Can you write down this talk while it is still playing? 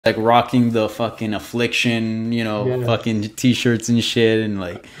like rocking the fucking Affliction, you know, Yeah. fucking t-shirts and shit, and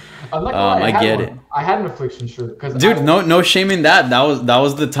like, I'm not gonna lie, I get it. I had an Affliction shirt because Dude, no shame in that. That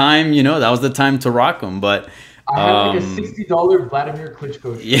was the time, you know, that was the time to rock them. But I had like a $60 Vladimir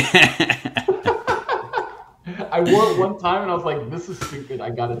Klitschko shirt. yeah. I wore it one time and I was like, "This is stupid. I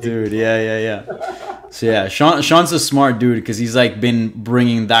gotta take Dude, it." yeah. So yeah, Sean's a smart dude because he's like been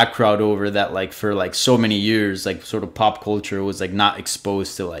bringing that crowd over that like for like so many years, like sort of pop culture was like not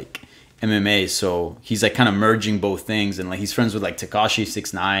exposed to like MMA. So he's like kind of merging both things, and like he's friends with like Tekashi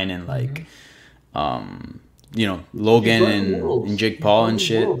 6ix9ine and like you know, Logan and Jake Paul and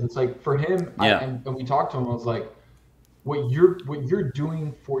shit. It's like for him, Yeah. and we talked to him. I was like, what you're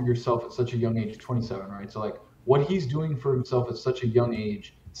doing for yourself at such a young age, 27, right? So like what he's doing for himself at such a young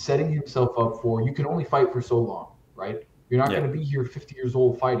age, setting himself up for, you can only fight for so long, right? You're not going to be here 50 years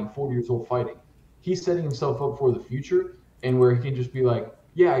old fighting, 40 years old fighting. He's setting himself up for the future, and where he can just be like,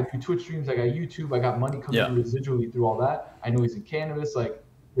 yeah, I do Twitch streams, I got YouTube, I got money coming through residually through all that. I know he's in cannabis, like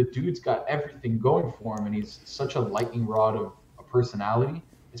the dude's got everything going for him, and he's such a lightning rod of a personality,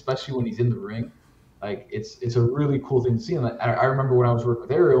 especially when he's in the ring. Like it's a really cool thing to see. And I remember when I was working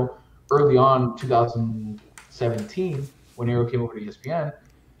with Ariel early on, 2017, when Ariel came over to ESPN,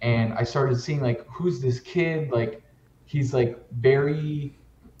 and I started seeing like, who's this kid? Like he's like very,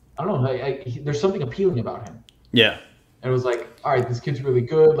 I don't know, there's something appealing about him. Yeah. And it was like, all right, this kid's really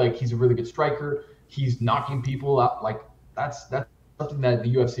good. Like he's a really good striker. He's knocking people out. Like that's something that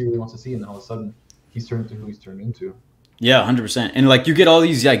the UFC really wants to see. And then all of a sudden, he's turned into who he's turned into. Yeah, 100%. And like you get all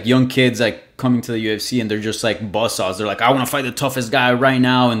these like young kids like coming to the UFC and they're just like buzzsaws. They're like, I want to fight the toughest guy right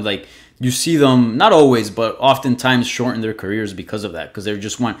now. And like you see them, not always, but oftentimes shorten their careers because of that. Because they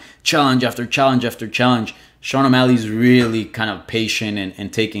just want challenge after challenge after challenge. Sean O'Malley's really kind of patient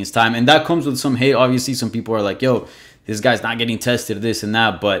and taking his time. And that comes with some hate. Obviously, some people are like, yo, this guy's not getting tested, this and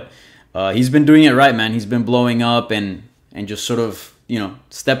that. But he's been doing it right, man. He's been blowing up and just sort of, you know,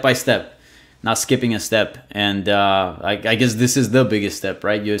 step by step. Not skipping a step, and I guess this is the biggest step,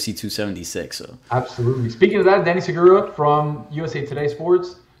 right? UFC 276. So absolutely. Speaking of that, Danny Segura from USA Today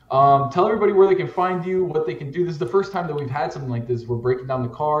Sports. Tell everybody where they can find you, what they can do. This is the first time that we've had something like this. We're breaking down the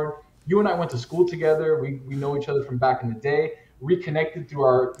card. You and I went to school together. We know each other from back in the day. Reconnected through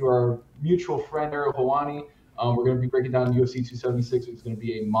our mutual friend Ariel Hawani. We're going to be breaking down UFC 276. It's going to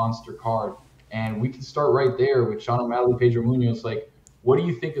be a monster card, and we can start right there with Sean O'Malley, Pedro Munoz. Like, what do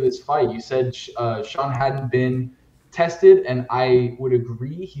you think of this fight? You said Sean hadn't been tested, and I would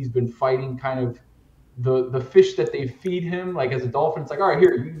agree. He's been fighting kind of the fish that they feed him, like as a dolphin. It's like, all right,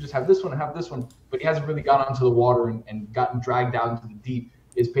 here, you can just have this one and have this one. But he hasn't really gone onto the water and gotten dragged out into the deep.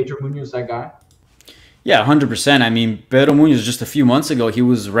 Is Pedro Munoz that guy? Yeah, 100%. I mean, Pedro Munoz, just a few months ago, he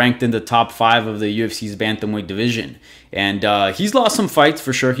was ranked in the top 5 of the UFC's bantamweight division. And he's lost some fights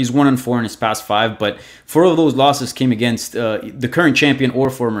for sure. He's 1-4 in his past 5, but 4 of those losses came against the current champion or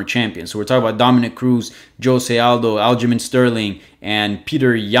former champion. So we're talking about Dominic Cruz, Jose Aldo, Aljamain Sterling, and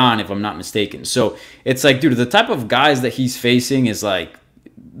Peter Yan, if I'm not mistaken. So it's like, dude, the type of guys that he's facing is like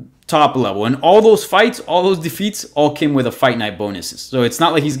top level. And all those fights, all those defeats, all came with a fight night bonuses. So it's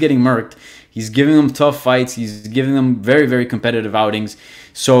not like he's getting murked. He's giving them tough fights. He's giving them very, very competitive outings.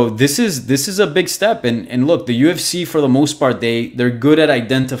 So this is a big step. And look, the UFC, for the most part, they're good at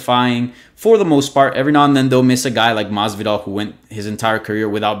identifying, for the most part. Every now and then they'll miss a guy like Masvidal, who went his entire career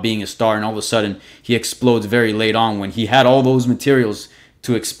without being a star, and all of a sudden he explodes very late on when he had all those materials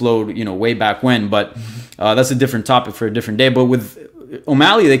to explode, you know, way back when. But that's a different topic for a different day. But with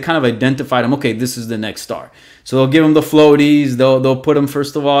O'Malley, they kind of identified him. Okay, this is the next star. So they'll give him the floaties. They'll put him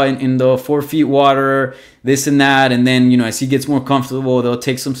first of all in the 4 feet water, this and that, and then, you know, as he gets more comfortable, they'll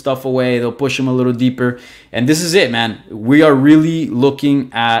take some stuff away. They'll push him a little deeper, and this is it, man. We are really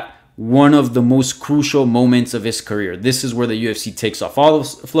looking at one of the most crucial moments of his career. This is where the UFC takes off all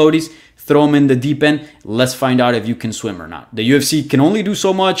those floaties, throw him in the deep end. Let's find out if you can swim or not. The UFC can only do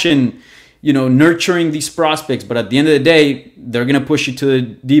so much in, you know, nurturing these prospects, but at the end of the day, they're going to push you to the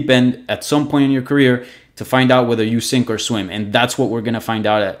deep end at some point in your career to find out whether you sink or swim. And that's what we're going to find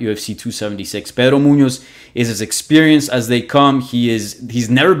out at UFC 276. Pedro Munoz is as experienced as they come. He's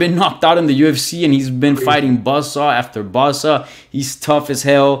never been knocked out in the UFC, and he's been fighting buzzsaw after buzzsaw. He's tough as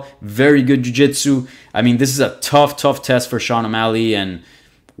hell, very good jiu-jitsu. I mean, this is a tough test for Sean O'Malley, and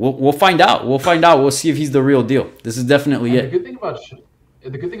we'll find out. We'll find out. We'll see if he's the real deal. This is definitely it. The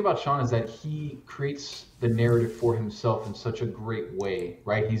good thing about Sean is that he creates the narrative for himself in such a great way,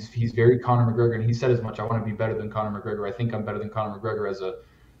 right? He's very Conor McGregor, and he said as much. I want to be better than Conor McGregor. I think I'm better than Conor McGregor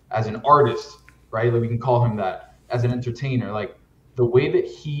as an artist, right? Like we can call him that, as an entertainer. Like the way that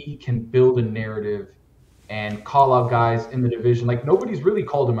he can build a narrative and call out guys in the division. Like, nobody's really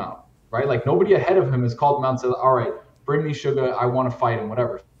called him out, right? Like, nobody ahead of him has called him out and said, all right, bring me Suga, I want to fight him,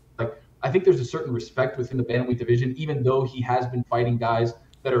 whatever. Like, I think there's a certain respect within the bantamweight division, even though he has been fighting guys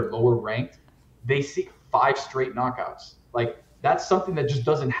that are lower ranked. They see 5 straight knockouts. Like, that's something that just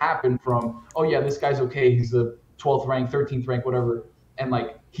doesn't happen from, oh yeah, this guy's okay, he's the 12th rank, 13th rank, whatever, and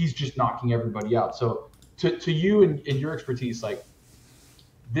like he's just knocking everybody out. So to you and your expertise, like,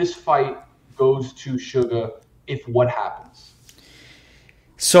 this fight goes to Suga if what happens?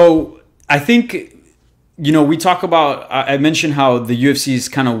 So I think, you know, we talk about, I mentioned how the UFC is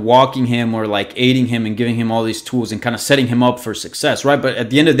kind of walking him or like aiding him and giving him all these tools and kind of setting him up for success, right? But at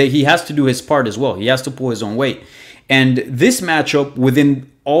the end of the day, he has to do his part as well. He has to pull his own weight. And this matchup, within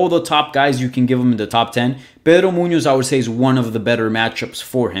all the top guys you can give him in the top 10, Pedro Munoz, I would say, is one of the better matchups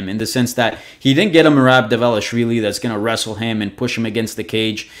for him, in the sense that he didn't get a Merab Dvalishvili that's going to wrestle him and push him against the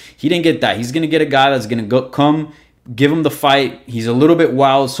cage. He didn't get that. He's going to get a guy that's going to come, give him the fight. He's a little bit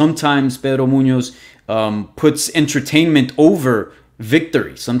wild. Sometimes Pedro Munoz puts entertainment over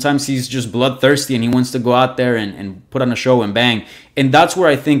victory. Sometimes he's just bloodthirsty and he wants to go out there and put on a show and bang. And that's where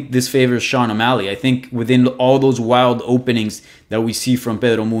I think this favors Sean O'Malley. I think within all those wild openings that we see from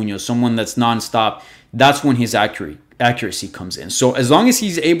Pedro Munoz, someone that's nonstop, that's when his accuracy comes in. So as long as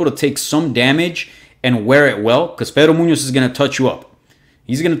he's able to take some damage and wear it well, because Pedro Munoz is going to touch you up.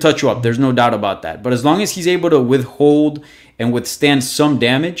 He's going to touch you up. There's no doubt about that. But as long as he's able to withhold and withstand some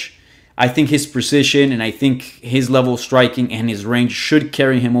damage, I think his precision and I think his level of striking and his range should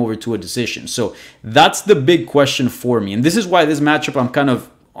carry him over to a decision. So that's the big question for me. And this is why this matchup, I'm kind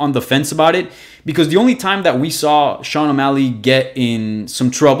of on the fence about it, because the only time that we saw Sean O'Malley get in some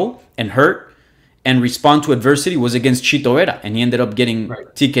trouble and hurt and respond to adversity was against Chito Vera, and he ended up getting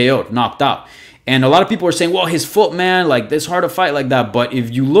TKO'd, knocked out. And a lot of people are saying, well, his foot, man, like, it's hard to fight like that. But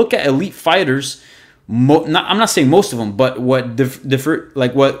if you look at elite fighters, I'm not saying most of them, but what the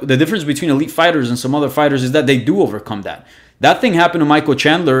difference between elite fighters and some other fighters is that they do overcome that. That thing happened to Michael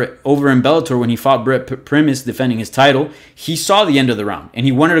Chandler over in Bellator when he fought Brett Primus defending his title. He saw the end of the round, and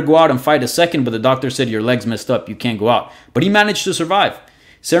he wanted to go out and fight a second, but the doctor said, your leg's messed up, you can't go out. But he managed to survive.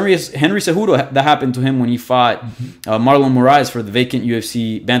 Henry Cejudo, that happened to him when he fought Marlon Moraes for the vacant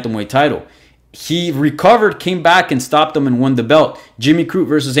UFC bantamweight title. He recovered, came back, and stopped him and won the belt. Jimmy Crute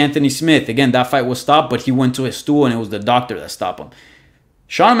versus Anthony Smith. Again, that fight was stopped, but he went to his stool, and it was the doctor that stopped him.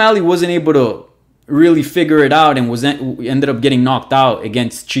 Sean O'Malley wasn't able to really figure it out and ended up getting knocked out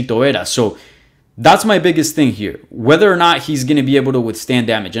against Chito Vera. So that's my biggest thing here. Whether or not he's going to be able to withstand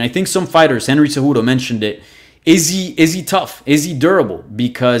damage. And I think some fighters, Henry Cejudo mentioned it, is he tough? Is he durable?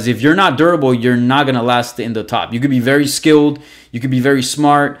 Because if you're not durable, you're not going to last in the top. You could be very skilled, you could be very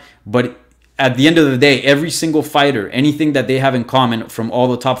smart, but at the end of the day, every single fighter, anything that they have in common from all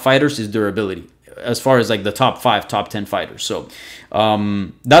the top fighters is durability, as far as like the top 5, top 10 fighters. So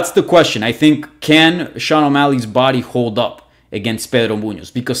that's the question. I think, can Sean O'Malley's body hold up against Pedro Munoz?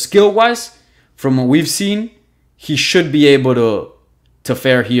 Because skill-wise, from what we've seen, he should be able to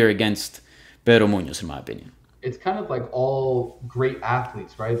fare here against Pedro Munoz, in my opinion. It's kind of like all great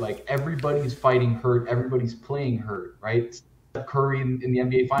athletes, right? Like, everybody's fighting hurt, everybody's playing hurt, right? Steph Curry in the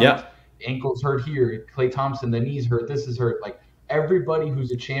NBA Finals. Yeah. Ankle's hurt here. Klay Thompson, the knee's hurt. This is hurt. Like, everybody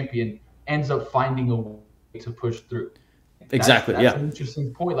who's a champion ends up finding a way to push through. Exactly. That's an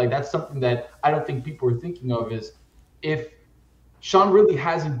interesting point. Like, that's something that I don't think people are thinking of, is if Sean really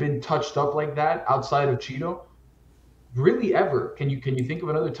hasn't been touched up like that outside of Chito, really ever, can you think of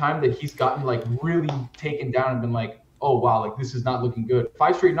another time that he's gotten like really taken down and been like, oh wow, like this is not looking good?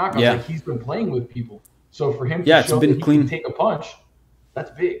 5 straight knockouts. Yeah. Like, he's been playing with people. So for him to show that he can take a punch,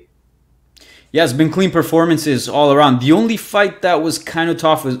 that's big. Yeah, it's been clean performances all around. The only fight that was kind of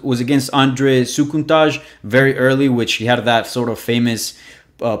tough was against Andre Sukuntaj very early, which he had that sort of famous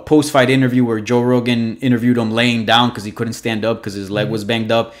post-fight interview where Joe Rogan interviewed him laying down because he couldn't stand up because his leg was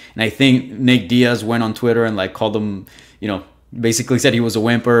banged up. And I think Nate Diaz went on Twitter and like called him, you know, basically said he was a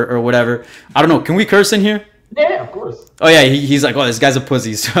wimp or whatever. I don't know. Can we curse in here? Yeah, of course. Oh, yeah. He's like, oh, this guy's a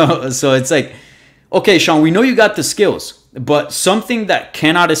pussy. So it's like, okay, Sean, we know you got the skills, but something that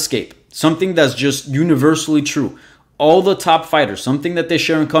cannot escape, something that's just universally true, all the top fighters, something that they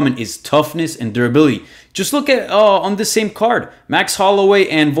share in common is toughness and durability. Just look at on the same card, Max Holloway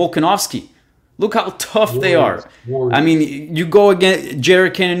and Volkanovski. Look how tough they are. I mean, you go against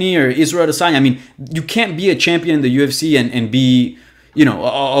Jared Cannonier, Israel Adesanya. I mean, you can't be a champion in the UFC and be, you know,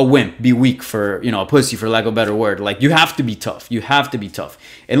 a wimp, be weak, for, you know, a pussy, for lack of a better word. Like, you have to be tough. You have to be tough.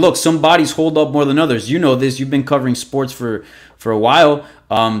 And look, some bodies hold up more than others. You know this. You've been covering sports for a while.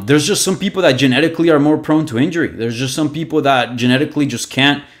 There's just some people that genetically are more prone to injury. There's just some people that genetically just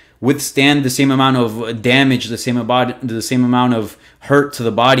can't withstand the same amount of damage, the same amount of hurt to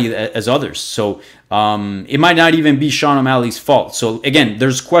the body as others. So it might not even be Sean O'Malley's fault. So again,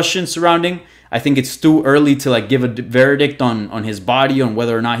 there's questions surrounding. I think it's too early to like give a verdict on his body, on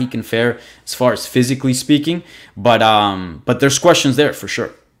whether or not he can fare as far as physically speaking. But there's questions there for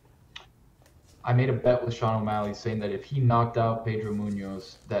sure. I made a bet with Sean O'Malley saying that if he knocked out Pedro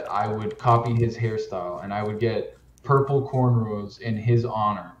Munoz, that I would copy his hairstyle and I would get purple cornrows in his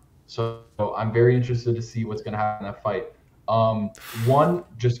honor. So I'm very interested to see what's going to happen in that fight.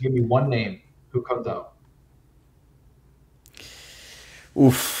 Just give me one name who comes out.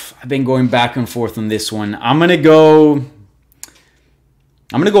 Oof, I've been going back and forth on this one. I'm gonna go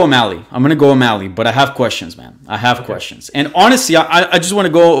O'Malley, but I have questions, man. I have questions. And honestly, I just want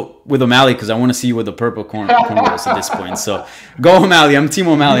to go with O'Malley because I want to see where the purple corner goes at this point. So go O'Malley. I'm Team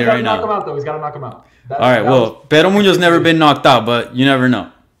O'Malley right now. He's got to knock him out, though. He's got to knock him out. All right, well, Pedro Munoz never been knocked out, but you never know.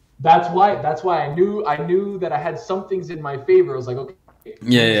 That's why I knew that I had some things in my favor. I was like, okay,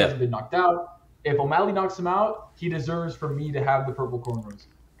 he hasn't been knocked out. If O'Malley knocks him out, he deserves for me to have the purple cornrows.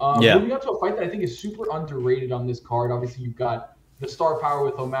 Moving on to a fight that I think is super underrated on this card. Obviously, you've got the star power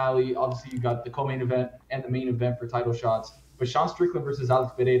with O'Malley. Obviously, you've got the co-main event and the main event for title shots. But Sean Strickland versus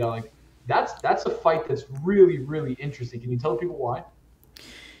Alex Pereira, like that's a fight that's really, really interesting. Can you tell people why?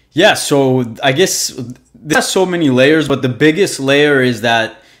 Yeah, so I guess this has so many layers, but the biggest layer is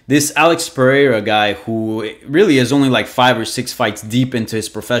that this Alex Pereira guy, who really is only like 5 or 6 fights deep into his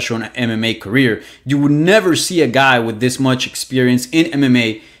professional MMA career, you would never see a guy with this much experience in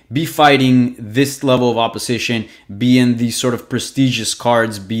MMA be fighting this level of opposition, be in these sort of prestigious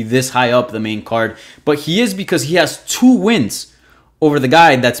cards, be this high up the main card. But he is, because he has 2 wins over the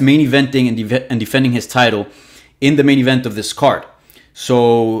guy that's main eventing and defending his title in the main event of this card.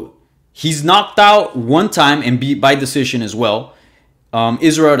 So he's knocked out 1 time and beat by decision as well.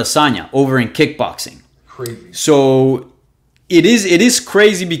 Israel Adesanya over in kickboxing. Crazy. So it is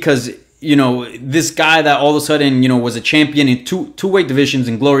crazy because, you know, this guy that all of a sudden, you know, was a champion in two weight divisions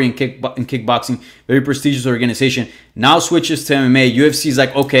in Glory and kickboxing, very prestigious organization, now switches to MMA. UFC is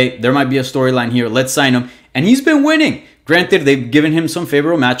like, okay, there might be a storyline here. Let's sign him. And he's been winning. Granted, they've given him some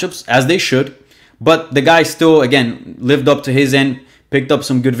favorable matchups, as they should. But the guy still, again, lived up to his end, picked up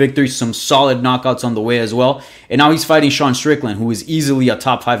some good victories, some solid knockouts on the way as well. And now he's fighting Sean Strickland, who is easily a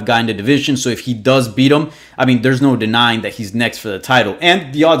top 5 guy in the division. So if he does beat him, I mean, there's no denying that he's next for the title.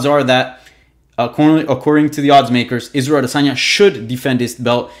 And the odds are that, according to the odds makers, Israel Adesanya should defend his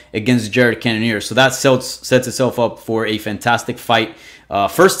belt against Jared Cannonier. So that sets itself up for a fantastic fight.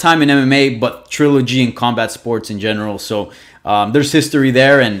 First time in MMA, but trilogy in combat sports in general. So there's history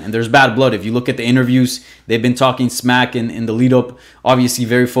there, and there's bad blood. If you look at the interviews, they've been talking smack in the lead-up. Obviously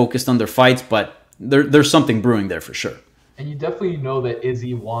very focused on their fights, but there's something brewing there for sure. And you definitely know that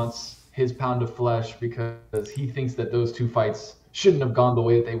Izzy wants his pound of flesh because he thinks that those 2 fights shouldn't have gone the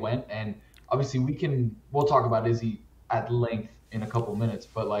way that they went. And obviously we'll talk about Izzy at length in a couple minutes.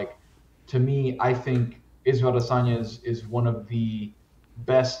 But like, to me, I think Israel Adesanya is one of the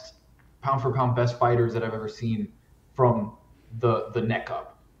best pound for pound best fighters that I've ever seen from the neck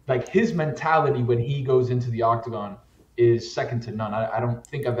up. Like, his mentality when he goes into the octagon is second to none. I don't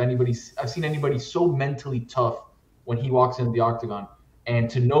think I've seen anybody so mentally tough when he walks into the octagon. And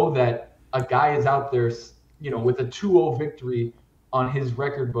to know that a guy is out there, you know, with a 2-0 victory on his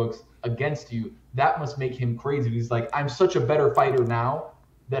record books against you, that must make him crazy. He's like, I'm such a better fighter now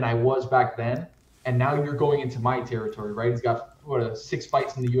than I was back then, and now you're going into my territory, right? He's got 6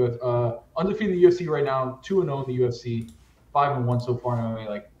 fights in the UFC, undefeated in the UFC right now, 2-0 in the UFC, 5-1 so far in MMA.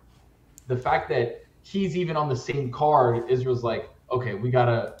 Like, the fact that he's even on the same card, Israel's like, okay, we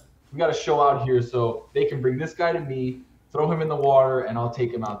gotta show out here so they can bring this guy to me, throw him in the water, and I'll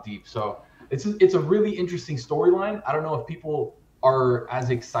take him out deep. So it's a really interesting storyline. I don't know if people are as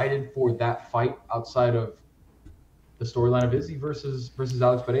excited for that fight outside of the storyline of Izzy versus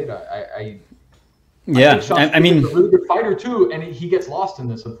Alex Pereira. I mean, he's a really good fighter too, and he gets lost in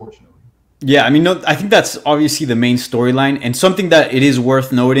this, unfortunately. Yeah, I mean, no, I think that's obviously the main storyline, and something that it is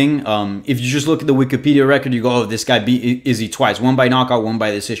worth noting. If you just look at the Wikipedia record, you go, "Oh, this guy beat Izzy twice, 1 by knockout, 1 by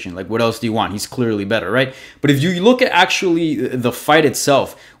decision." Like, what else do you want? He's clearly better, right? But if you look at actually the fight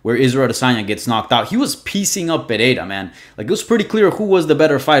itself, where Israel Adesanya gets knocked out, he was piecing up Pereira, man. Like, it was pretty clear who was the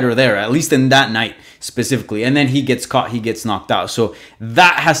better fighter there, at least in that night specifically. And then he gets caught, he gets knocked out. So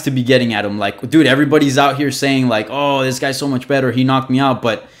that has to be getting at him. Like, dude, everybody's out here saying like, "Oh, this guy's so much better, he knocked me out."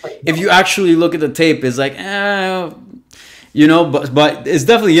 But if you actually look at the tape, it's like, you know, but it's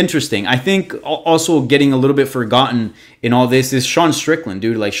definitely interesting. I think also getting a little bit forgotten in all this is Sean Strickland,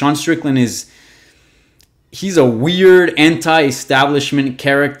 dude. Like, Sean Strickland is he's a weird anti-establishment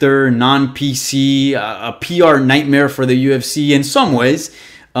character, non-PC, a PR nightmare for the UFC in some ways.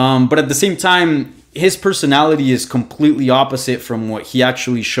 But at the same time, his personality is completely opposite from what he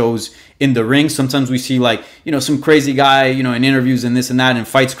actually shows in the ring. Sometimes we see like, some crazy guy, in interviews and this and that and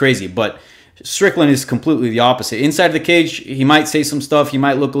fights crazy. But Strickland is completely the opposite. Inside the cage, he might say some stuff. He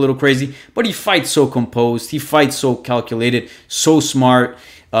might look a little crazy, but he fights so composed. He fights so calculated, so smart.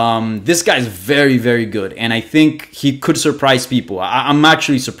 This guy's very, very good, and I think he could surprise people. I'm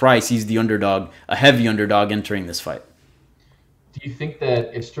actually surprised he's the underdog, a heavy underdog entering this fight. Do you think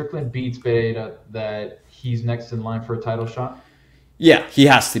that if Strickland beats Pereira, that he's next in line for a title shot? Yeah, he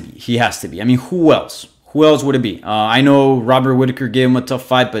has to be. He has to be. I mean, who else? Who else would it be? I know Robert Whittaker gave him a tough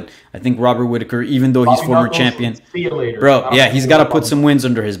fight, but I think Robert Whittaker, even though he's former champion, see you later. Bro, yeah, he's got to put some wins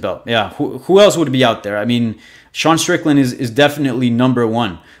under his belt. Yeah, who else would be out there? I mean, Sean Strickland is definitely number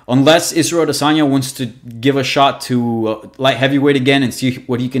one. Unless Israel Adesanya wants to give a shot to light heavyweight again and see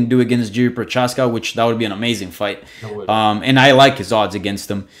what he can do against Jiri Prochazka, which that would be an amazing fight. And I like his odds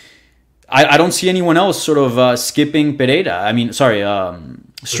against him. I don't see anyone else sort of skipping Pereira. I mean, sorry,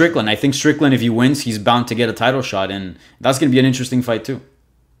 Strickland. I think Strickland, if he wins, he's bound to get a title shot, and that's going to be an interesting fight too.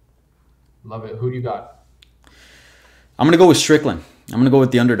 Love it. Who do you got? I'm going to go with Strickland. I'm going to go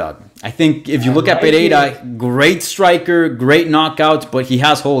with the underdog. I think if you look at Pereira, great striker, great knockouts, but he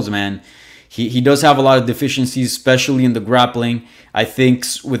has holes, man. He does have a lot of deficiencies, especially in the grappling. I think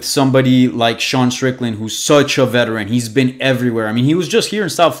with somebody like Sean Strickland, who's such a veteran, he's been everywhere. I mean, he was just here in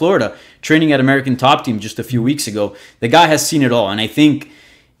South Florida training at American Top Team just a few weeks ago. The guy has seen it all, and I think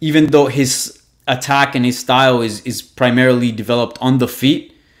even though his attack and his style is primarily developed on the feet,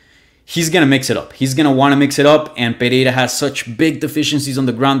 he's going to mix it up. He's going to want to mix it up, and Pereira has such big deficiencies on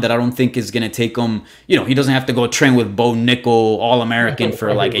the ground that I don't think is going to take him, he doesn't have to go train with Bo Nickel, All-American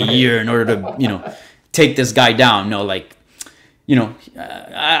for like a year in order to, take this guy down. No, like,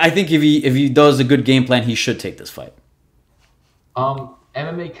 I think if he does a good game plan, he should take this fight.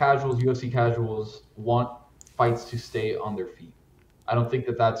 MMA casuals, UFC casuals want fights to stay on their feet. I don't think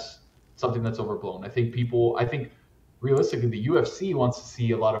that that's something that's overblown. I think realistically, the UFC wants to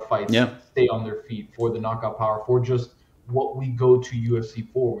see a lot of fights stay on their feet for the knockout power, for just what we go to UFC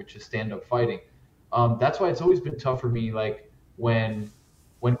for, which is stand-up fighting. That's why it's always been tough for me. Like when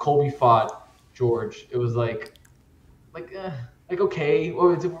Colby fought George, it was like okay,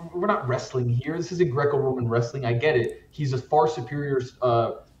 well, we're not wrestling here. This isn't Greco-Roman wrestling. I get it. He's a far superior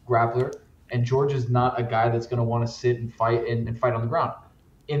grappler, and George is not a guy that's going to want to sit and fight and fight on the ground.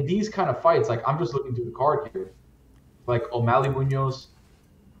 In these kind of fights, like I'm just looking through the card here. Like O'Malley Munoz,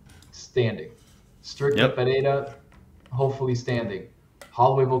 standing. Strickland Pereira, hopefully standing.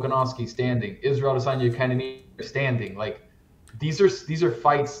 Holloway Volkanovski, standing. Israel Adesanya Cannonier, standing. Like these are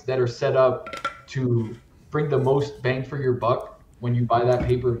fights that are set up to bring the most bang for your buck when you buy that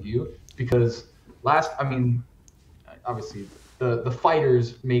pay-per-view. Because obviously the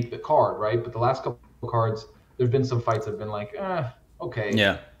fighters make the card, right? But the last couple of cards, there's been some fights that have been like, okay.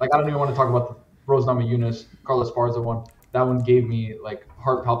 Yeah. Like I don't even want to talk about the Rose Namajunas, Carlos Esparza one. That one gave me like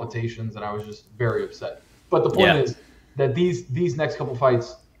heart palpitations, and I was just very upset. But the point is that these next couple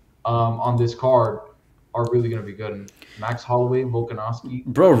fights on this card are really going to be good. And Max Holloway, Volkanovski.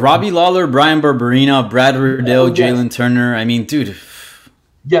 Bro, Robbie Lawler, Brian Barberina, Brad Riddell, Jalen Turner. I mean, dude.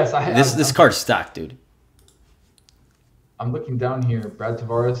 Yes, this card's stacked, dude. I'm looking down here. Brad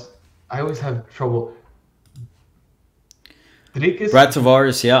Tavares. I always have trouble. Brad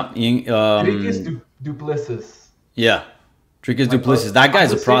Tavares, Dricus Duplessis. Yeah. Dricus Duplessis. That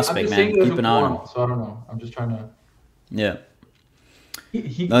guy's a prospect, man. Keep an eye on him. So I don't know. I'm just trying to. Yeah.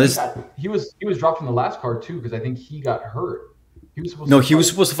 He was dropped from the last card too, because I think he got hurt. He was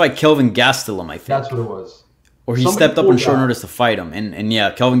supposed to fight Kelvin Gastelum, I think. That's what it was. Or he stepped up on short notice to fight him, and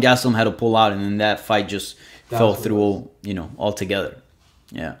yeah, Kelvin Gastelum had to pull out, and then that fight just fell through, altogether.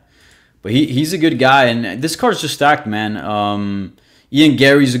 Yeah. But he's a good guy, and this card's just stacked, man. Ian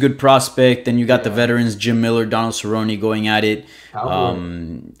Gary's a good prospect. Then you got the veterans, Jim Miller, Donald Cerrone going at it.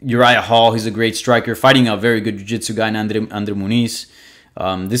 Uriah Hall, he's a great striker, fighting a very good jiu-jitsu guy, Andre Muniz.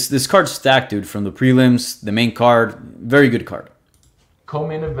 This card's stacked, dude, from the prelims, the main card. Very good card.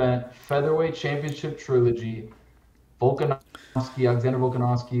 Co-main event, Featherweight Championship Trilogy, Alexander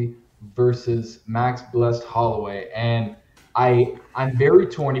Volkanovski versus Max Blessed Holloway. And I'm very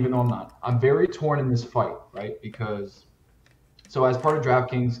torn, even though I'm not. I'm very torn in this fight, right? Because, so as part of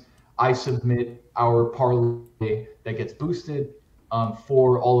DraftKings, I submit our parlay that gets boosted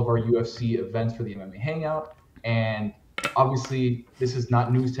for all of our UFC events for the MMA Hangout. And obviously, this is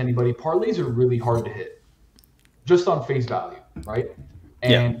not news to anybody. Parlays are really hard to hit, just on face value, right?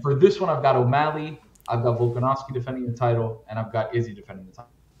 And for this one, I've got O'Malley, I've got Volkanovski defending the title, and I've got Izzy defending the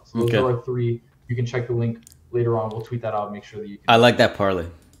title. So those are our three. You can check the link later on. We'll tweet that out. Make sure that you can. I like that parlay.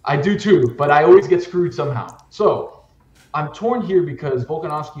 I do too, but I always get screwed somehow. So I'm torn here because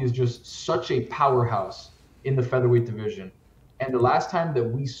Volkanovski is just such a powerhouse in the featherweight division. And the last time that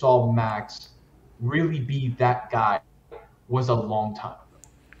we saw Max really be that guy was a long time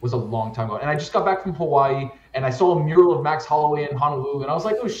ago. And I just got back from Hawaii, and I saw a mural of Max Holloway in Honolulu, and I was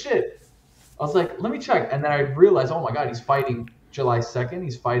like, oh, shit. I was like, let me check. And then I realized, oh, my God, he's fighting July 2nd.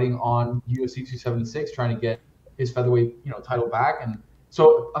 He's fighting on UFC 276, trying to get his featherweight, title back. And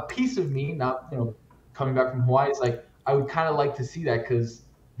so a piece of me, not, coming back from Hawaii, is like, I would kind of like to see that because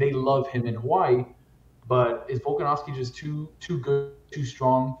they love him in Hawaii. But is Volkanovski just too good, too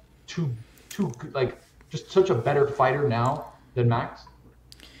strong, too like just such a better fighter now than Max?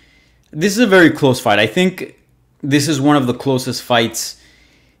 This is a very close fight. I think this is one of the closest fights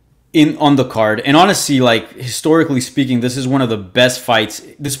on the card. And honestly, like historically speaking, this is one of the best fights.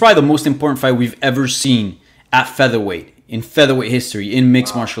 This is probably the most important fight we've ever seen at featherweight, in featherweight history, in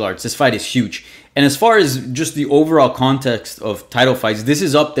mixed martial arts. This fight is huge. And as far as just the overall context of title fights, this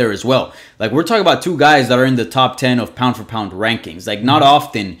is up there as well. Like, we're talking about two guys that are in the top 10 of pound-for-pound rankings. Like, not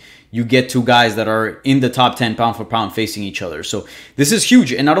often you get two guys that are in the top 10 pound-for-pound facing each other. So this is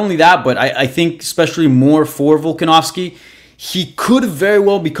huge. And not only that, but I think especially more for Volkanovski, he could very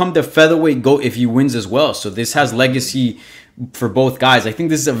well become the featherweight GOAT if he wins as well. So this has legacy for both guys. I think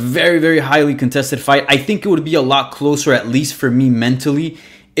this is a very, very highly contested fight. I think it would be a lot closer, at least for me mentally,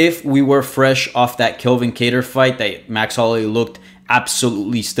 if we were fresh off that Kelvin Kattar fight that Max Holloway looked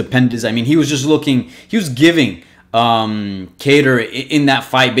absolutely stupendous. I mean, he was giving Kattar in that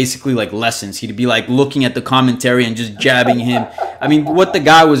fight basically like lessons. He'd be like looking at the commentary and just jabbing him. I mean, what the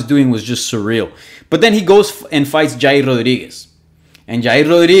guy was doing was just surreal. But then he goes and fights Jair Rodriguez. And Jair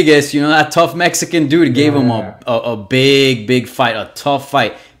Rodriguez, that tough Mexican dude, gave him a big fight, a tough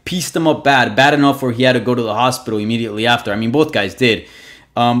fight. Pieced him up bad enough where he had to go to the hospital immediately after. I mean, both guys did.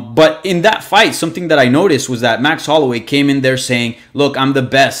 But in that fight, something that I noticed was that Max Holloway came in there saying, look, I'm the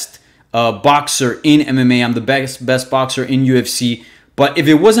best boxer in MMA. I'm the best boxer in UFC. But if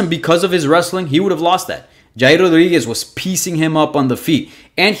it wasn't because of his wrestling, he would have lost that. Jair Rodriguez was piecing him up on the feet.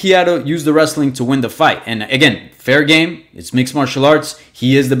 And he had to use the wrestling to win the fight. And again, fair game. It's mixed martial arts.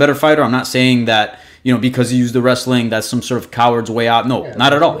 He is the better fighter. I'm not saying that, because he used the wrestling, that's some sort of coward's way out. No,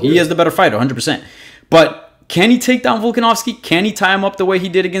 not at all. He is the better fighter, 100%. But can he take down Volkanovski? Can he tie him up the way he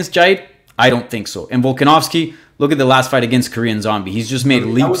did against Jair? I don't think so. And Volkanovski, look at the last fight against Korean Zombie. He's just made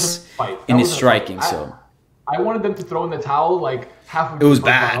leaps in his striking. So I wanted them to throw in the towel like halfway. It was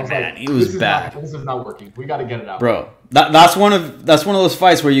bad, man. It was bad. This is not working. We got to get it out, bro. That's one of those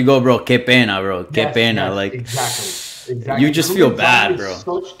fights where you go, bro. Que pena, bro. Que pena. Yes, like exactly. You just feel bad, bro.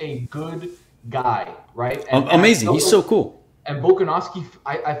 Such a good guy, right? Amazing. He's so cool. And Volkanovski,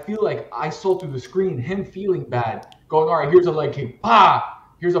 I feel like I saw through the screen him feeling bad, going, all right, here's a leg kick, bah!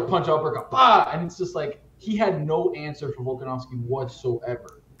 Here's a punch uppercut, bah! And it's just like he had no answer for Volkanovski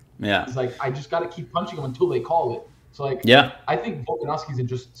whatsoever. Yeah. He's like, I just got to keep punching him until they call it. So, like, I think Volkanovski's in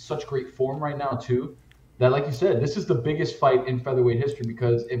just such great form right now, too, that, like you said, this is the biggest fight in featherweight history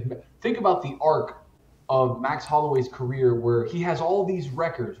because think about the arc of Max Holloway's career where he has all these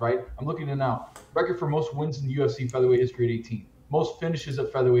records, right? I'm looking at it now. Record for most wins in UFC featherweight history at 18. Most finishes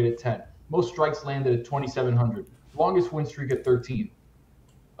at featherweight at 10. Most strikes landed at 2,700. Longest win streak at 13.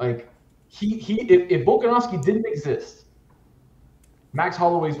 Like, if Volkanovski didn't exist, Max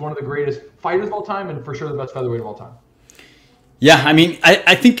Holloway is one of the greatest fighters of all time and for sure the best featherweight of all time. Yeah, I mean,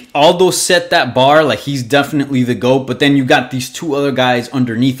 I think Aldo set that bar. Like, he's definitely the GOAT. But then you got these two other guys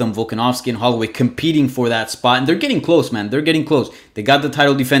underneath him, Volkanovski and Holloway, competing for that spot. And they're getting close, man. They're getting close. They got the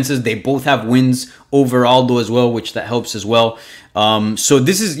title defenses. They both have wins over Aldo as well, which that helps as well. So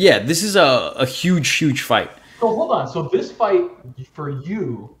this is a huge fight. So hold on. So this fight for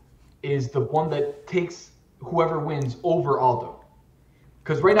you is the one that takes whoever wins over Aldo.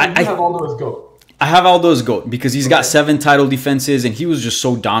 Because right now you have Aldo as GOAT. I have Aldo as GOAT because he's got 7 title defenses and he was just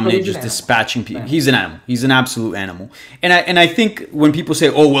so dominant, just dispatching people. He's an animal. He's an absolute animal. And I think when people say,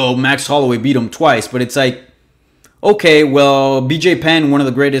 oh, well, Max Holloway beat him twice, but it's like, okay, well, BJ Penn, one of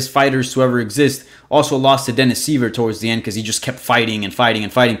the greatest fighters to ever exist, also lost to Dennis Seaver towards the end because he just kept fighting and fighting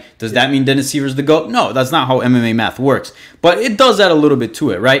and fighting. Does that mean Dennis Seaver's the GOAT? No, that's not how MMA math works. But it does add a little bit to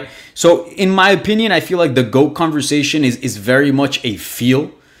it, right? So in my opinion, I feel like the GOAT conversation is very much a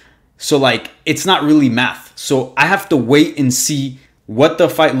feel. So, like, it's not really math. So I have to wait and see what the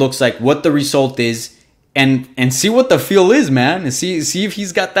fight looks like, what the result is, and see what the feel is, man. And see if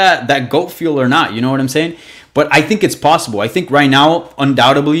he's got that GOAT feel or not. You know what I'm saying? But I think it's possible. I think right now,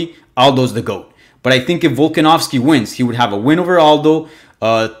 undoubtedly, Aldo's the GOAT. But I think if Volkanovski wins, he would have a win over Aldo,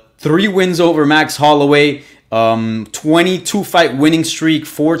 3 wins over Max Holloway, 22 fight winning streak,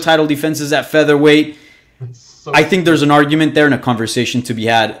 4 title defenses at featherweight. So I think there's an argument there and a conversation to be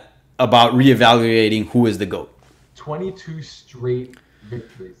had about reevaluating who is the GOAT. 22 straight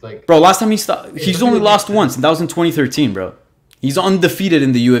victories. Like, bro, last time he's only lost once, and that was in 2013, bro. He's undefeated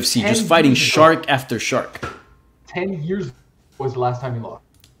in the UFC, just fighting shark after shark. 10 years was the last time he lost.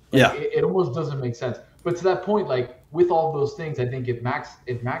 Like, yeah. It almost doesn't make sense. But to that point, like, with all those things, I think if Max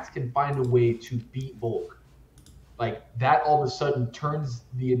can find a way to beat Volk, like, that all of a sudden turns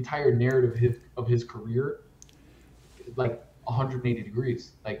the entire narrative of his career, like, 180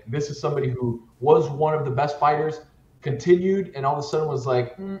 degrees. Like, this is somebody who was one of the best fighters, continued, and all of a sudden was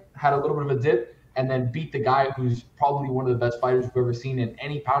like, had a little bit of a dip, and then beat the guy who's probably one of the best fighters we've ever seen in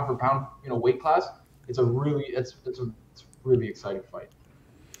any pound for pound, weight class. It's a really exciting fight.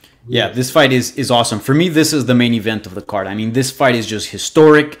 Yeah, this fight is awesome. For me, this is the main event of the card. I mean, this fight is just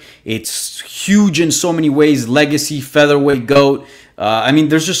historic. It's huge in so many ways. Legacy, featherweight, GOAT. I mean,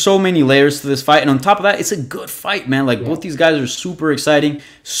 there's just so many layers to this fight. And on top of that, it's a good fight, man. Like, both these guys are super exciting,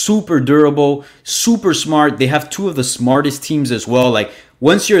 super durable, super smart. They have 2 of the smartest teams as well. Like,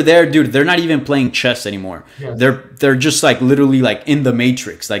 once you're there, dude, they're not even playing chess anymore. Yeah. They're just, like, literally, like, in the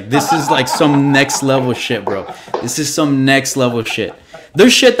Matrix. Like, this is, like, some next level shit, bro. This is some next level shit.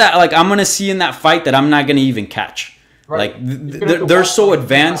 There's shit that, like, I'm going to see in that fight that I'm not going to even catch. Right. Like, they're so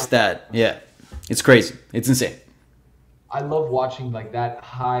advanced that, yeah, it's crazy. It's insane. I love watching, like, that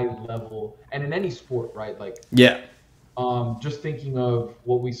high level, and in any sport, right? Like, yeah. Just thinking of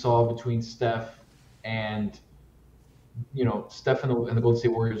what we saw between Steph and, Steph and the Golden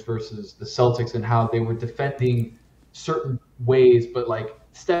State Warriors versus the Celtics, and how they were defending certain ways, but, like,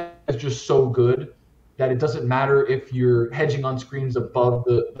 Steph is just so good that it doesn't matter if you're hedging on screens above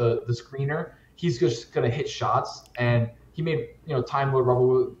the screener. He's just going to hit shots. And he made, Time Lord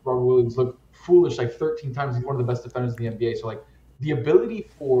Robert Williams look foolish like 13 times. He's one of the best defenders in the NBA. So, like, the ability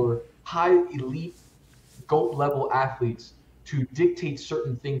for high elite GOAT level athletes to dictate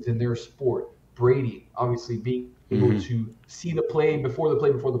certain things in their sport. Brady, obviously, being able to see the play before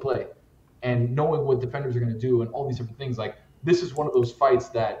the play, and knowing what defenders are going to do and all these different things. Like, this is one of those fights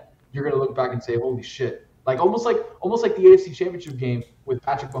that you're going to look back and say, holy shit. Like, almost like the AFC Championship game with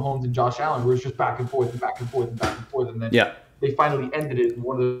Patrick Mahomes and Josh Allen, where it's just back and forth and back and forth and back and forth. And then they finally ended it in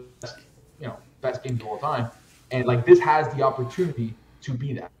one of the best, best games of all time. And, like, this has the opportunity to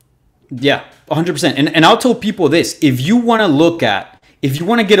be that. Yeah, 100%. And I'll tell people this. If you want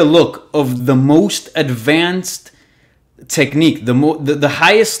to get a look of the most advanced technique, the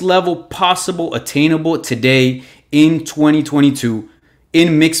highest level possible attainable today in 2022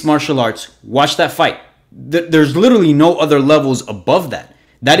 in mixed martial arts, watch that fight. There's literally no other levels above that.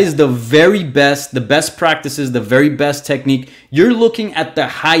 That is the very best, the best practices, the very best technique. You're looking at the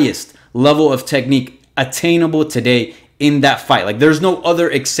highest level of technique attainable today in that fight. Like, there's no other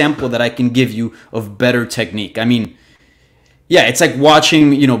example that I can give you of better technique. I mean, yeah, it's like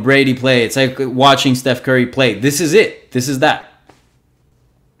watching, Brady play. It's like watching Steph Curry play. This is it. This is that.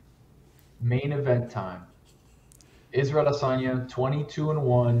 Main event time. Israel Adesanya,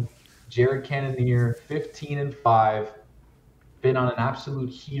 22-1. Jared Cannonier, 15-5. Been on an absolute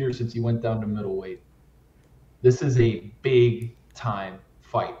heater since he went down to middleweight. This is a big time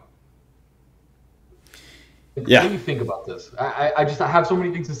fight. Yeah. What do you think about this? I have so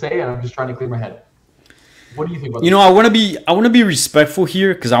many things to say, and I'm just trying to clear my head. What do you think about this? I want to be respectful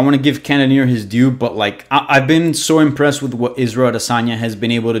here because I want to give Cannonier his due, but, like, I've been so impressed with what Israel Adesanya has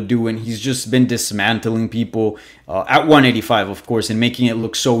been able to do, and he's just been dismantling people at 185, of course, and making it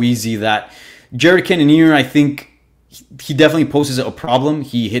look so easy that Jared Cannonier, I think, he definitely poses a problem.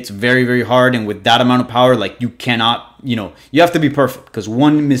 He hits very, very hard, and with that amount of power, like, you cannot, you have to be perfect because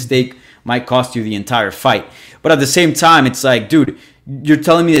one mistake might cost you the entire fight. But at the same time, it's like, dude, you're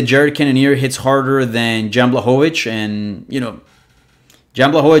telling me that Jared Cannonier hits harder than Jan Blachowicz, and,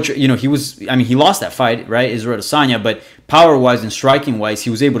 Jan Blachowicz, he lost that fight, right, Israel Adesanya, but power-wise and striking-wise, he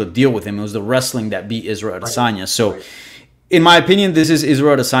was able to deal with him. It was the wrestling that beat Israel Adesanya. So, in my opinion, this is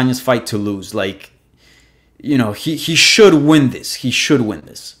Israel Adesanya's fight to lose. Like, he should win this. He should win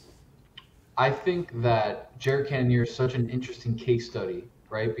this. I think that Jared Cannonier is such an interesting case study,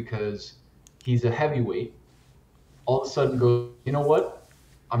 right, because he's a heavyweight. All of a sudden goes, you know what?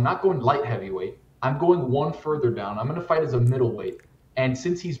 I'm not going light heavyweight. I'm going one further down. I'm going to fight as a middleweight. And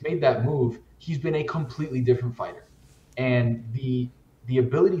since he's made that move, he's been a completely different fighter. And the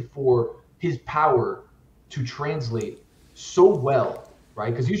ability for his power to translate so well, right?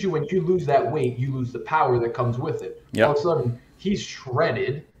 Because usually when you lose that weight, you lose the power that comes with it. Yep. All of a sudden, he's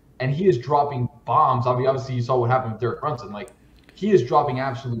shredded, and he is dropping bombs. I mean, obviously you saw what happened with Derek Brunson. Like, he is dropping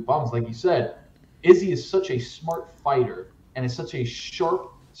absolute bombs. Like you said, Izzy is such a smart fighter and is such a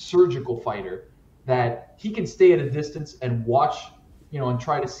sharp, surgical fighter that he can stay at a distance and watch, and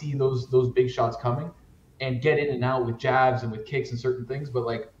try to see those big shots coming and get in and out with jabs and with kicks and certain things. But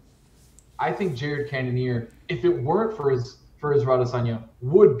like, I think Jared Cannonier, if it weren't for Israel Adesanya,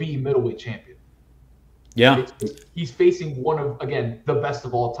 would be middleweight champion. Yeah. He's facing one of, again, the best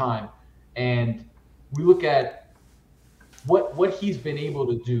of all time. And we look at what he's been able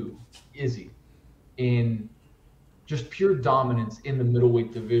to do, Izzy, in just pure dominance in the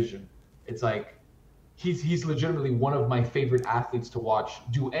middleweight division. It's like he's legitimately one of my favorite athletes to watch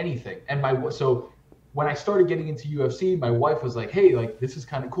do anything. And so when I started getting into UFC, my wife was like, hey, like, this is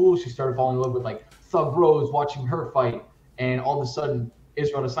kind of cool. She started falling in love with like Thug Rose, watching her fight. And all of a sudden,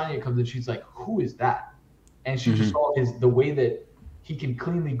 Israel Adesanya comes in. She's like, who is that? And she just saw the way that he can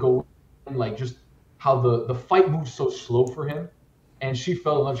cleanly go in, like just how the fight moves so slow for him. And she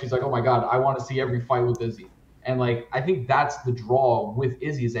fell in love. She's like, oh my God, I want to see every fight with Izzy. And like, I think that's the draw with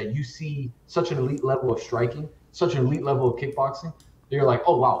Izzy, is that you see such an elite level of striking, such an elite level of kickboxing. You're like,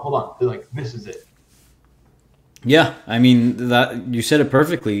 oh wow, hold on. They're like, this is it. Yeah, I mean, that you said it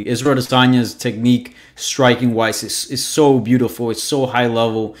perfectly. Israel Adesanya's technique, striking wise, is so beautiful. It's so high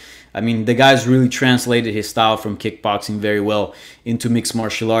level. I mean, the guy's really translated his style from kickboxing very well into mixed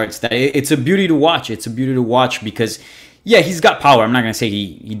martial arts. That it's a beauty to watch. It's a beauty to watch because, yeah, he's got power. I'm not going to say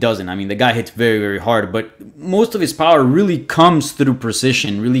he doesn't. I mean, the guy hits very, very hard. But most of his power really comes through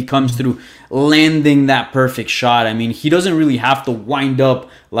precision, really comes through landing that perfect shot. I mean, he doesn't really have to wind up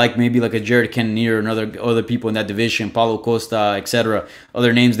like maybe like a Jared Cannonier and other people in that division, Paulo Costa, etc.,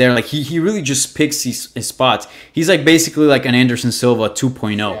 other names there. Like, he really just picks his spots. He's like basically like an Anderson Silva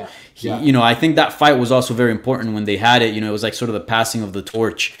 2.0. Yeah. I think that fight was also very important when they had it. It was like sort of the passing of the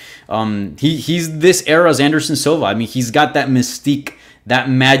torch. He's this era's Anderson Silva. I mean, he's got that mystique, that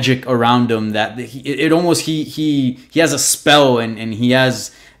magic around him. That he has a spell and he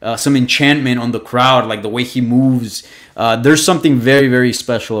has some enchantment on the crowd, like the way he moves. There's something very, very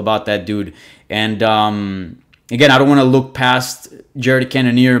special about that dude. And again, I don't want to look past Jared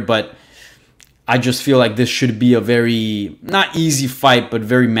Cannonier, but I just feel like this should be a very, not easy fight, but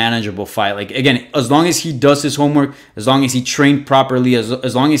very manageable fight. Like, again, as long as he does his homework, as long as he trained properly,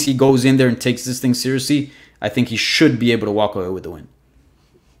 as long as he goes in there and takes this thing seriously, I think he should be able to walk away with the win.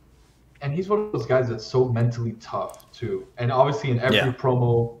 And he's one of those guys that's so mentally tough, too. And obviously in every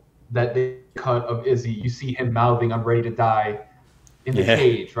promo that they cut of Izzy, you see him mouthing, I'm ready to die in the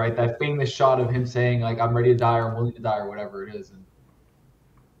cage, right? That famous shot of him saying, like, I'm ready to die or I'm willing to die or whatever it is. And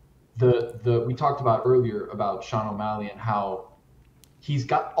we talked about earlier about Sean O'Malley and how he's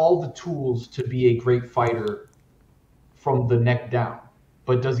got all the tools to be a great fighter from the neck down,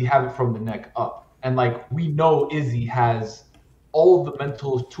 but does he have it from the neck up? And like, we know Izzy has all the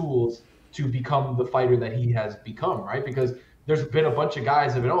mental tools to become the fighter that he has become, right? Because there's been a bunch of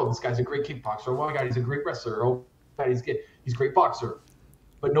guys that have been, oh, this guy's a great kickboxer. Oh my God, he's a great wrestler. Oh my God, he's a great boxer.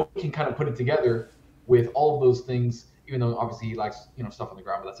 But nobody can kind of put it together with all of those things, even though obviously he likes, stuff on the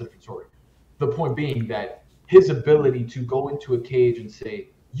ground, but that's a different story. The point being that his ability to go into a cage and say,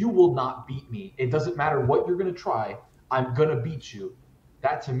 you will not beat me. It doesn't matter what you're going to try. I'm going to beat you.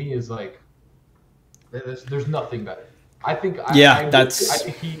 That to me is like, there's nothing better. I think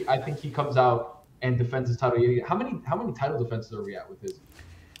he comes out and defends his title. How many title defenses are we at with his?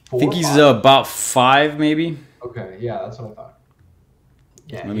 I think he's about 5 maybe. Okay, yeah, that's what I thought.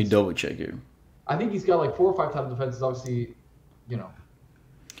 Yeah, let me double check here. I think he's got like 4 or 5 title defenses. Obviously,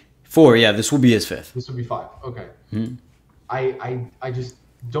 4. Yeah, this will be his 5th. This will be 5. Okay. Mm-hmm. I just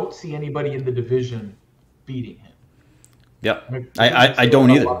don't see anybody in the division beating him. Yeah, I don't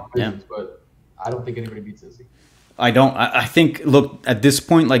either. Yeah, but I don't think anybody beats Izzy. I don't. I think, look, at this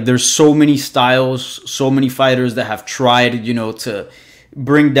point, like, there's so many styles, so many fighters that have tried, to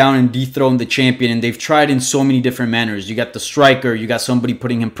bring down and dethrone the champion, and they've tried in so many different manners. You got the striker, you got somebody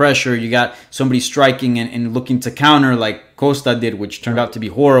putting him pressure, you got somebody striking and looking to counter like Costa did, which turned out to be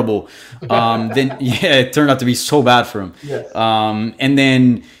horrible. Then it turned out to be so bad for him. Yes. And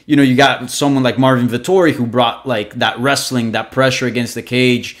then you got someone like Marvin Vettori who brought like that wrestling, that pressure against the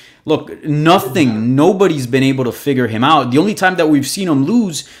cage. Look, nobody's been able to figure him out. The only time that we've seen him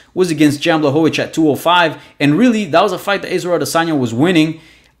lose was against Jan Blachowicz at 205. And really, that was a fight that Israel Adesanya was winning.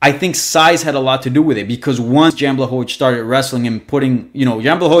 I think size had a lot to do with it because once Jan Blachowicz started wrestling and putting,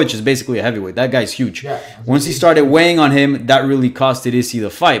 Jan Blachowicz is basically a heavyweight. That guy's huge. Yeah, once he started weighing on him, that really costed Izzy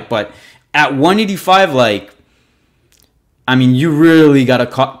the fight. But at 185, like, I mean, you really got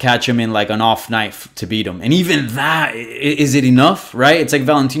to catch him in like an off night to beat him. And even that, is it enough, right? It's like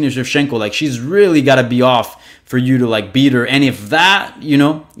Valentina Shevchenko. Like, she's really got to be off for you to like beat her. And if that, you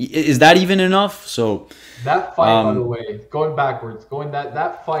know, is that even enough? So that fight, by the way, going backwards,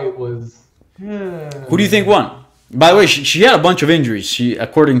 that fight was. Who do you think won? By the way, she had a bunch of injuries. She,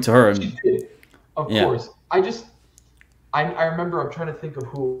 according to her. She did, of course. I remember. I'm trying to think of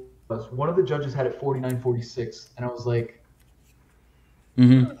who it was. One of the judges had it 49-46, and I was like.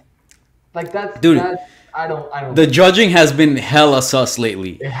 Like that's dude. I don't. The judging has been hella sus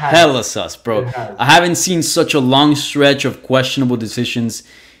lately. It has. Hella sus, bro. It has. I haven't seen such a long stretch of questionable decisions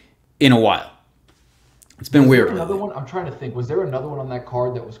in a while. It's been weird. Was there another one? I'm trying to think. Was there another one on that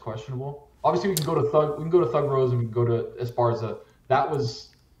card that was questionable? Obviously, we can go to Thug Rose, and we can go to Esparza. That was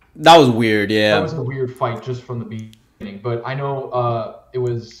weird. Yeah. That was a weird fight just from the beginning. But I know it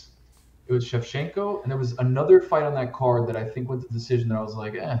was Shevchenko, and there was another fight on that card that I think went to decision that I was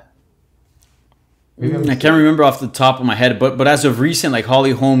like, eh. I can't remember off the top of my head, but as of recent, like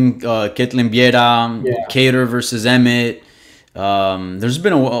Holly Holm, Ketlin Biera, Cater versus Emmett, there's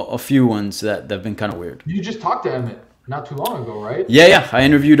been a few ones that have been kind of weird. You just talked to Emmett not too long ago, right? Yeah. I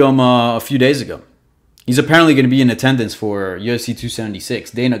interviewed him a few days ago. He's apparently going to be in attendance for UFC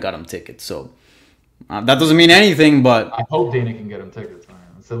 276. Dana got him tickets, so that doesn't mean anything, but... I hope Dana can get him tickets, man.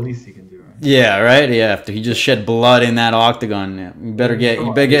 It's the least he can do, right? Yeah, right? Yeah, after he just shed blood in that octagon. Yeah. You better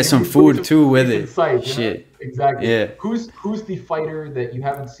get some food, too, with it. Shit. Exactly. Yeah. Who's the fighter that you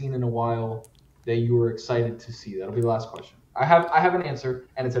haven't seen in a while that you were excited to see? That'll be the last question. I have an answer,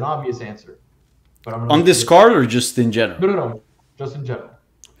 and it's an obvious answer. But I'm on this card or just in general? No. Just in general.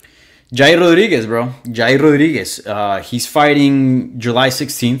 Jair Rodriguez, bro. Jair Rodriguez. He's fighting July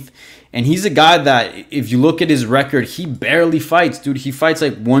 16th. And he's a guy that, if you look at his record, he barely fights, dude. He fights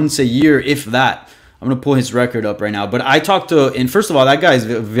like once a year, if that. I'm going to pull his record up right now. But I talked to, and first of all, that guy is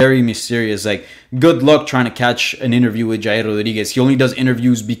very mysterious. Like, good luck trying to catch an interview with Jair Rodriguez. He only does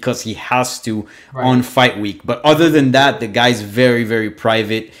interviews because he has to on fight week. But other than that, the guy's very, very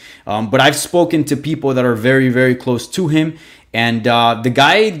private. But I've spoken to people that are very, very close to him. And the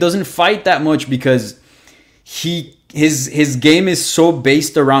guy doesn't fight that much because his game is so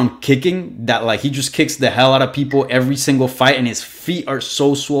based around kicking that like he just kicks the hell out of people every single fight, and his feet are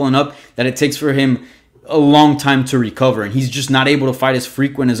so swollen up that it takes for him a long time to recover, and he's just not able to fight as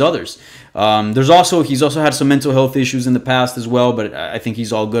frequent as others. He's also had some mental health issues in the past as well, but I think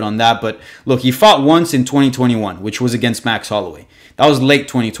he's all good on that. But look, he fought once in 2021, which was against Max Holloway. That was late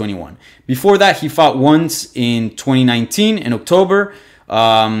 2021. Before that, he fought once in 2019 in October,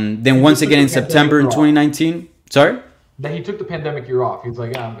 then once again in September in 2019. Sorry? Then he took the pandemic year off. He was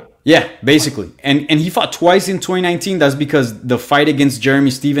like, I'm good. Yeah, basically. And he fought twice in 2019. That's because the fight against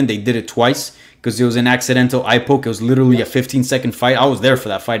Jeremy Steven, they did it twice because it was an accidental eye poke. It was literally a 15-second fight. I was there for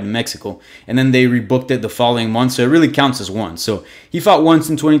that fight in Mexico. And then they rebooked it the following month, so it really counts as one. So he fought once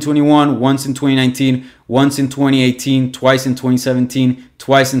in 2021, once in 2019, once in 2018, twice in 2017,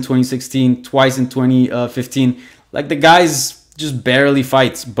 twice in 2016, twice in 2015. Like, the guy's just barely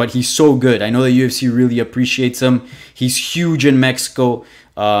fights, but he's so good. I know the UFC really appreciates him. He's huge in Mexico.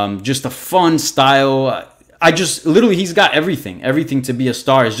 Just a fun style. He's got everything to be a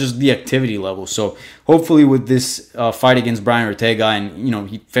star. It's just the activity level. So hopefully with this fight against Brian Ortega, and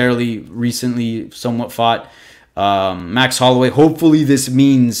he fairly recently somewhat fought Max Holloway, hopefully this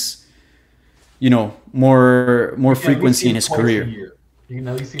means more frequency in his career.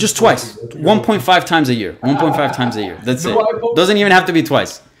 Just twice. 1.5 times a year. 1.5 times a year. That's it. Doesn't even have to be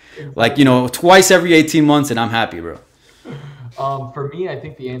twice. Like, twice every 18 months, and I'm happy, bro. For me, I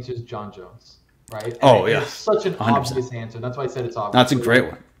think the answer is John Jones, right? It's such an 100%. obvious answer. That's why I said it's obvious. That's a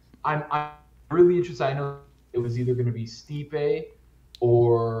great one. I'm really interested. I know it was either going to be Stipe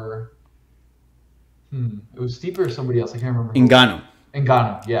or it was Stipe or somebody else. I can't remember.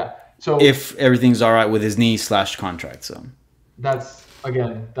 Ngannou, yeah. So if everything's all right with his knee / contract, so that's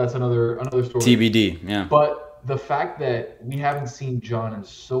another story. TBD, yeah. But the fact that we haven't seen John in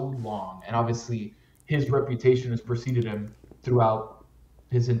so long, and obviously his reputation has preceded him throughout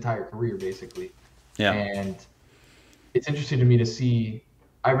his entire career, basically. Yeah. And it's interesting to me to see.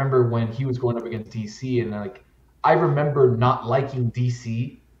 I remember when he was going up against DC, and I remember not liking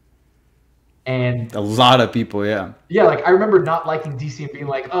DC. And a lot of people, yeah. Yeah, I remember not liking DC and being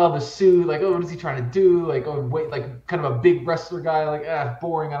like, oh, the suit, what is he trying to do? Kind of a big wrestler guy,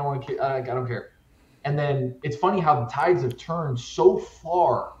 boring, I don't care. And then it's funny how the tides have turned so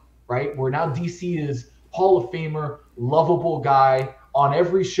far, right? Where now DC is Hall of Famer, lovable guy on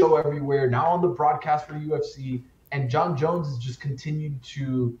every show everywhere, now on the broadcast for the UFC, and John Jones has just continued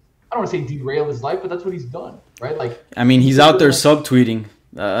to I don't want to say derail his life, but that's what he's done, right? Like, I mean, he's out there subtweeting.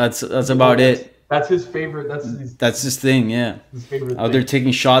 That's about it. That's his favorite. That's his thing. Yeah, his favorite. Out there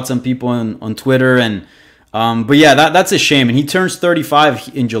taking shots on people on Twitter and. But yeah, that's a shame. And he turns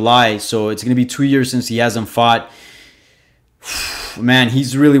 35 in July, so it's going to be 2 years since he hasn't fought. Man,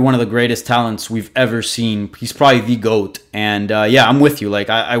 he's really one of the greatest talents we've ever seen. He's probably the GOAT. And yeah, I'm with you. Like,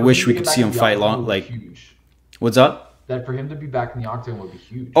 I wish we could see him fight long. Like, huge. What's up? That for him to be back in the octagon would be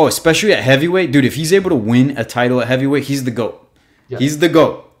huge. Oh, especially at heavyweight. Dude, if he's able to win a title at heavyweight, he's the GOAT. Yes. He's the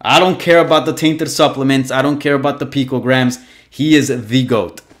GOAT. I don't care about the tainted supplements. I don't care about the picograms. He is the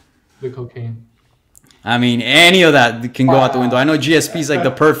GOAT. The cocaine. I mean, any of that can go out the window. I know GSP is like the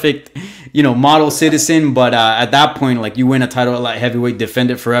perfect, model citizen, but at that point, like, you win a title at light heavyweight,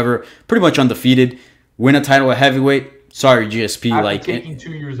 defend it forever, pretty much undefeated. Win a title at heavyweight, sorry GSP. After taking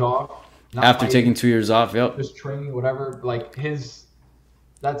 2 years off. After taking 2 years off, yep. Just training, whatever. Like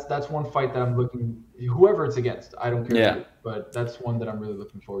that's one fight that I'm looking. Whoever it's against, I don't care. Yeah. But that's one that I'm really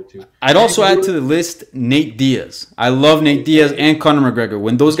looking forward to. I'd also add to the list Nate Diaz. I love Nate Diaz and Conor McGregor.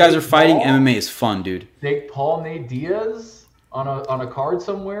 When those guys are fighting, MMA is fun, dude. Jake Paul, Nate Diaz on a card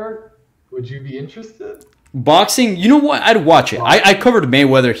somewhere. Would you be interested? Boxing, you know what? I'd watch it. I covered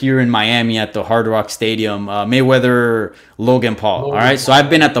Mayweather here in Miami at the Hard Rock Stadium. Mayweather, Logan Paul. All right, so I've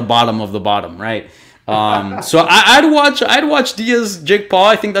been at the bottom of the bottom, right? So I'd watch Diaz, Jake Paul.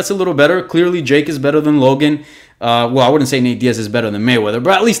 I think that's a little better. Clearly, Jake is better than Logan. Well, I wouldn't say Nate Diaz is better than Mayweather,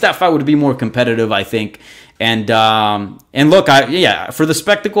 but at least that fight would be more competitive, I think. And look, for the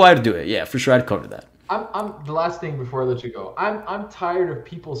spectacle, I'd do it. Yeah, for sure, I'd cover that. I'm the last thing before I let you go. I'm tired of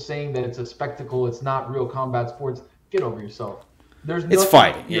people saying that it's a spectacle. It's not real combat sports. Get over yourself. It's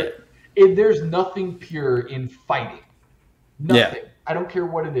fighting. Pure. There's nothing pure in fighting. Nothing. Yeah. I don't care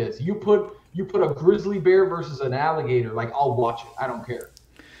what it is. You put a grizzly bear versus an alligator. Like, I'll watch it. I don't care.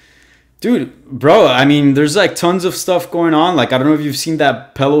 Dude, bro, I mean, there's like tons of stuff going on. Like, I don't know if you've seen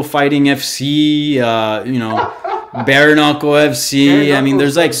that Pillow Fighting FC, Bare Knuckle FC. I mean,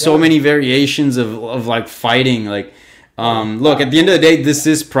 there's like so many variations of like fighting. Like, look, at the end of the day, this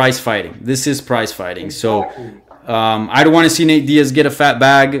is prize fighting. This is prize fighting. So, I don't want to see Nate Diaz get a fat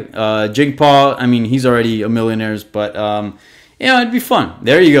bag. Jake Paul, I mean, he's already a millionaire, but yeah, it'd be fun.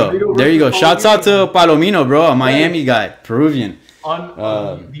 There you go. There you go. Shouts out to Palomino, bro, a Miami guy, Peruvian.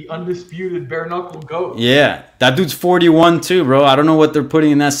 The undisputed bare knuckle GOAT. Yeah, that dude's 41 too, bro. I don't know what they're putting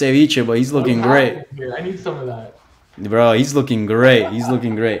in that ceviche, but he's looking great. I need some of that. Bro, he's looking great. He's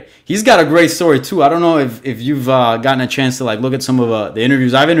looking great. He's got a great story too. I don't know if you've gotten a chance to like look at some of the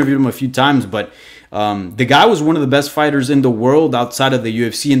interviews. I've interviewed him a few times, but the guy was one of the best fighters in the world outside of the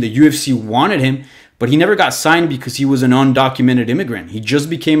UFC, and the UFC wanted him, but he never got signed because he was an undocumented immigrant. He just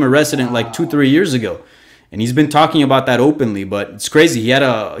became a resident like 2-3 years ago. And he's been talking about that openly, but it's crazy. He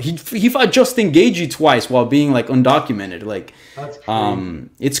fought Justin Gaethje twice while being like undocumented. Like, that's crazy.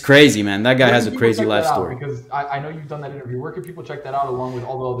 It's crazy, man. That guy has a crazy life story. Because I know you've done that interview. Where can people check that out along with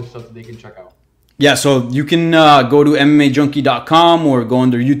all the other stuff that they can check out? Yeah, so you can go to MMAJunkie.com or go on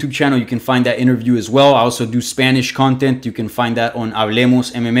their YouTube channel. You can find that interview as well. I also do Spanish content. You can find that on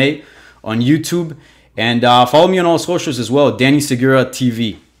Hablemos MMA on YouTube. And follow me on all socials as well, Danny Segura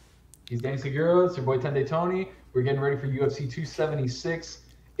TV. He's Danny Segura. It's your boy Tende Tony. We're getting ready for UFC 276.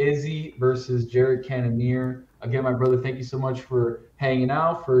 Izzy versus Jared Cannonier. Again, my brother, thank you so much for hanging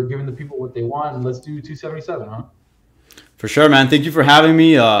out, for giving the people what they want. And let's do 277, huh? For sure, man. Thank you for having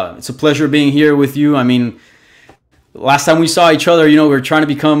me. It's a pleasure being here with you. I mean, last time we saw each other, we were trying to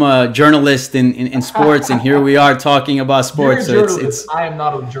become a journalist in sports, and here we are talking about sports. You're a journalist. I am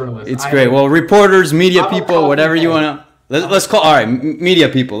not a journalist. It's great. Well, reporters, media people, whatever you want to... Let's call, all right, media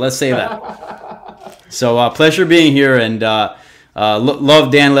people. Let's say that. So pleasure being here, and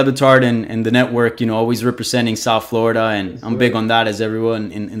love Dan Le Batard and the network. Always representing South Florida, and I'm big on that, as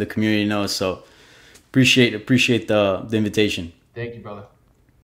everyone in the community knows. So appreciate the invitation. Thank you, brother.